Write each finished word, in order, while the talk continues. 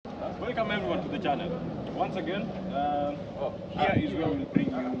Welcome everyone to the channel. Once again, here is where we'll bring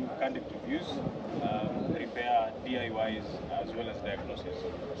you candid reviews, repair, DIYs, as well as diagnosis.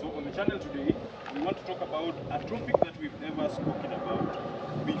 So on the channel today, we want to talk about a topic that we've never spoken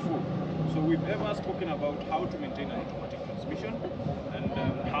about before. So we've ever spoken about how to maintain an automatic transmission and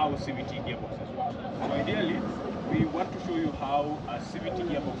how CVT gearboxes work. So ideally, we want to show you how a CVT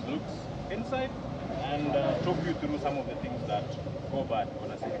gearbox looks inside and talk you through some of the things that go bad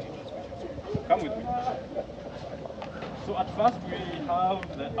on a CVT transmission. So come with me. So at first we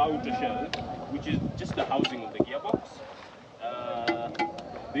have the outer shell, which is just the housing of the gearbox.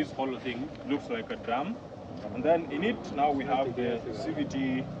 This whole thing looks like a drum, and then in it now we have the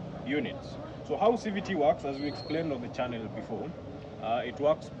CVT units. So how CVT works, as we explained on the channel before, it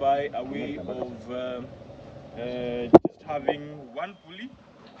works by a way of just having one pulley,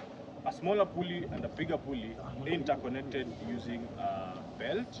 a smaller pulley and a bigger pulley interconnected using a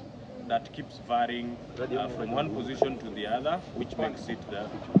belt that keeps varying from one position to the other, which makes it the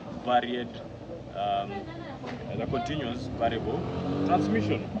varied, the continuous variable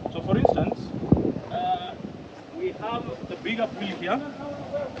transmission. So for instance, we have the bigger pulley here,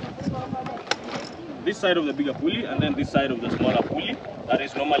 this side of the bigger pulley, and then this side of the smaller pulley that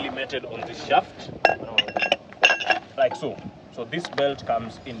is normally mated on this shaft, like so. So this belt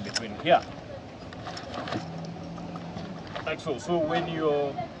comes in between here, like so. So when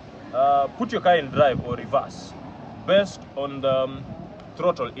you put your car in drive or reverse, based on the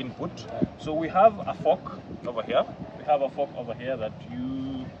throttle input, so we have a fork over here. We have a fork over here that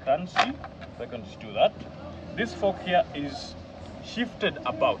you can see. If I can just do that. This fork here is shifted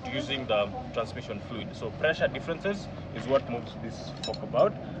about using the transmission fluid. So pressure differences is what moves this fork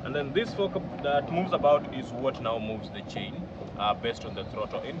about, and then this fork that moves about is what now moves the chain based on the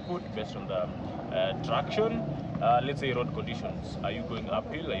throttle input, based on the traction, let's say road conditions. Are you going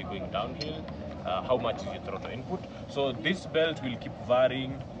uphill? Are you going downhill? How much is your throttle input? So this belt will keep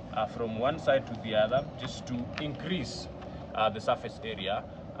varying from one side to the other just to increase the surface area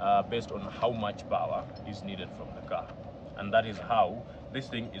based on how much power is needed from the car. And that is how this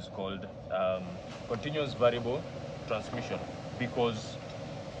thing is called continuous variable transmission, because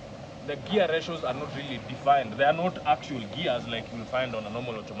the gear ratios are not really defined. They are not actual gears like you'll find on a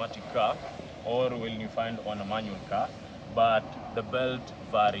normal automatic car or when you find on a manual car, but the belt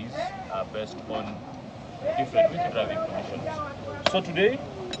varies based on different driving conditions. So today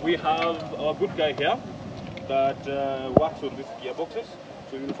we have a good guy here that works on these gearboxes.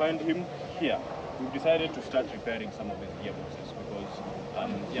 So you'll find him here. We've decided to start repairing some of these gearboxes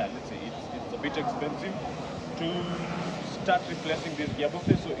because, yeah, let's say it's a bit expensive to start replacing these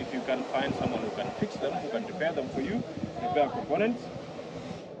gearboxes. So if you can find someone who can fix them, who can repair them for you, repair components,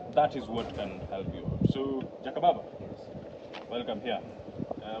 that is what can help you out. So, Jakababa, welcome here.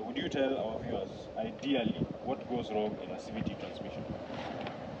 Would you tell our viewers, ideally, what goes wrong in a CVT transmission?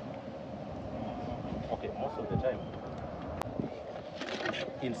 Okay, most of the time,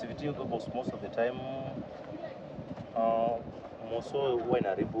 in CVT gearbox, most of the time, also when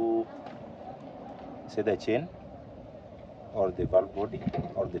I remove, say, the chain or the valve body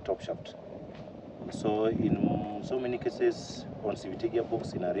or the top shaft. So in so many cases on CVT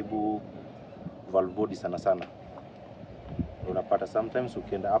gearbox inaribu valve body sana sana. Unapata sometimes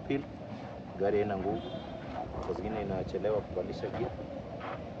ukienda uphill gari haina nguvu, kwa zingine inachelewa kupandisha gear.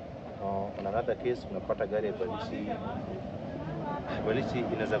 On another case unapata gari haibadishi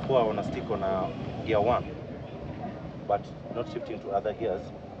inaweza kuwa on a stick on a gear 1 but not shifting to other gears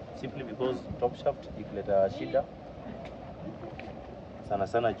simply because top shaft ikileta shida sana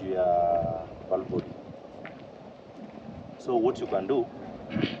sana juu ya valve body. So what you can do,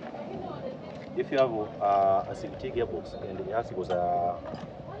 if you have a CVT gearbox and it has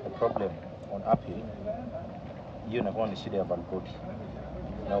a problem on uphill, hiyo inakuwa ni shida ya valve body.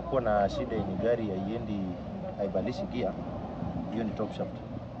 Na ukiwa na shida yenye gari haibadilishi gear, hiyo ni top shaft.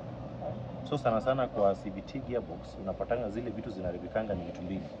 So sana sana kwa CVT gearbox unapatanga zile vitu zinaharibikanga ni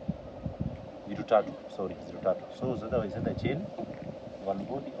vitu tatu. So either chain, valve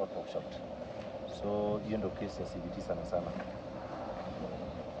body or top shaft. So hiyo ndio case ya CVT sana sana.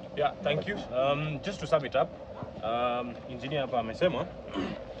 Yeah, thank you. Just to sum it up, engineer hapa amesema,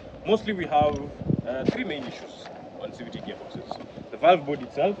 mostly we have three main issues on CVT gearboxes. The valve body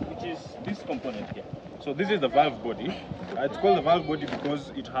itself, which is this component here. So this is the valve body. It's called the valve body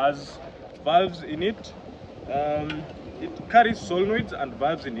because it has valves in it. It carries solenoids and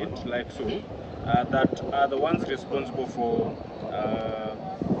valves in it, like so, that are the ones responsible for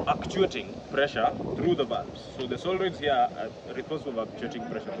actuating pressure through the valves. So the solenoids here are responsible for actuating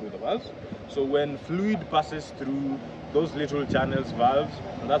pressure through the valves. So when fluid passes through those little channels, valves,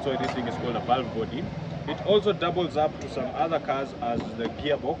 and that's why this thing is called a valve body. It also doubles up to some other cars as the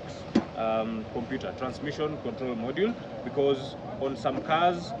gearbox computer, transmission control module, because on some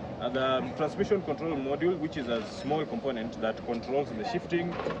cars, the transmission control module, which is a small component that controls the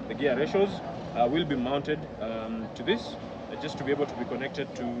shifting, the gear ratios, will be mounted to this, just to be able to be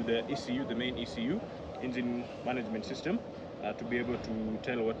connected to the ECU, the main ECU, engine management system, to be able to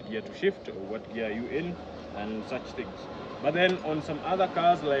tell what gear to shift or what gear you in and such things. But then on some other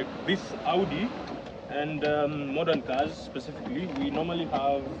cars like this Audi and modern cars specifically, we normally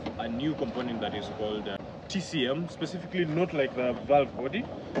have a new component that is called TCM, specifically not like the valve body.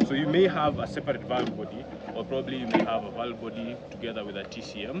 So you may have a separate valve body, or probably you may have a valve body together with a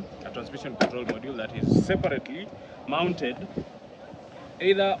TCM, a transmission control module that is separately mounted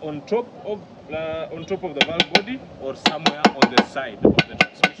either on top of the valve body or somewhere on the side of the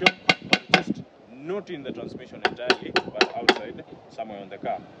transmission, but just not in the transmission entirely, but outside, somewhere on the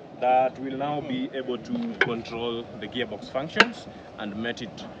car. That will now be able to control the gearbox functions and mate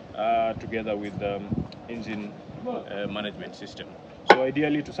it together with the engine management system. So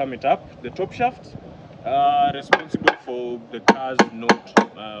ideally, to sum it up, the top shafts are responsible for the cars not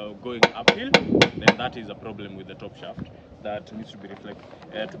going uphill. Then that is a problem with the top shaft that needs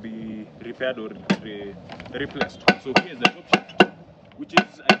to be repaired or replaced. So here's the top shaft, which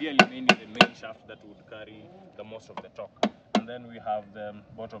is ideally mainly the main shaft that would carry the most of the torque. And then we have the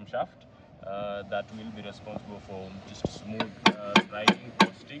bottom shaft that will be responsible for just smooth riding,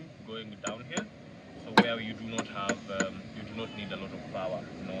 coasting, going downhill. So where you do not have, you do not need a lot of power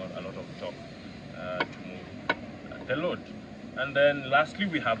nor a lot of torque to move the load. And then lastly,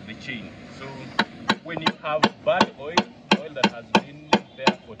 we have the chain. So when you have bad oil that has been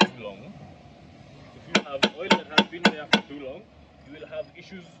there for too long, if you have oil that has been there for too long, you will have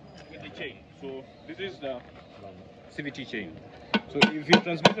issues with the chain. So this is the CVT chain. So if your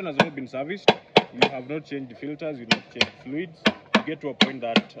transmission has not been serviced, you have not changed the filters, you have not changed fluids, you get to a point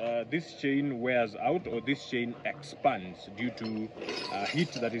that this chain wears out or this chain expands due to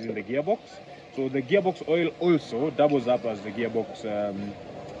heat that is in the gearbox. So the gearbox oil also doubles up as the gearbox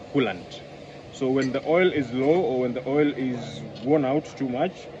coolant. So when the oil is low or when the oil is worn out too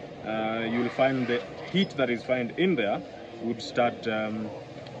much, you will find the heat that is found in there would start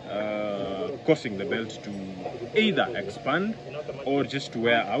causing the belt to either expand or just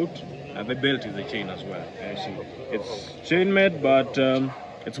wear out. The belt is a chain as well. See, it's chain made, but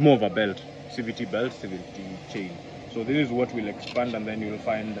it's more of a belt. CVT belt, CVT chain. So this is what will expand, and then you'll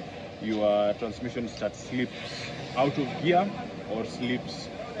find your transmission slips out of gear or slips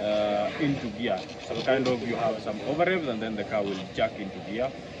into gear. So kind of you have some over revs and then the car will jack into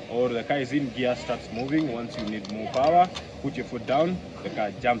gear, or the car is in gear, starts moving. Once you need more power, put your foot down, the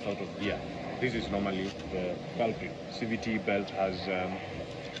car jumps out of gear. This is normally the culprit. CVT belt has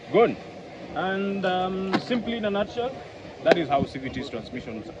gone. And simply in a nutshell, that is how CVT's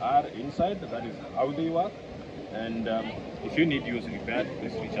transmissions are inside. That is how they work. And if you need yours repaired,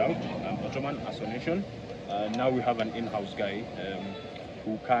 please reach out. Ottoman Assonation. Now we have an in-house guy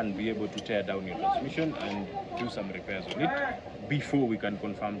who can be able to tear down your transmission and do some repairs on it before we can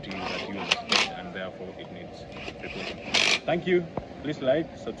confirm to you that yours is dead and therefore it needs replacement. Thank you. Please like,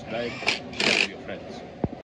 subscribe, share with your friends.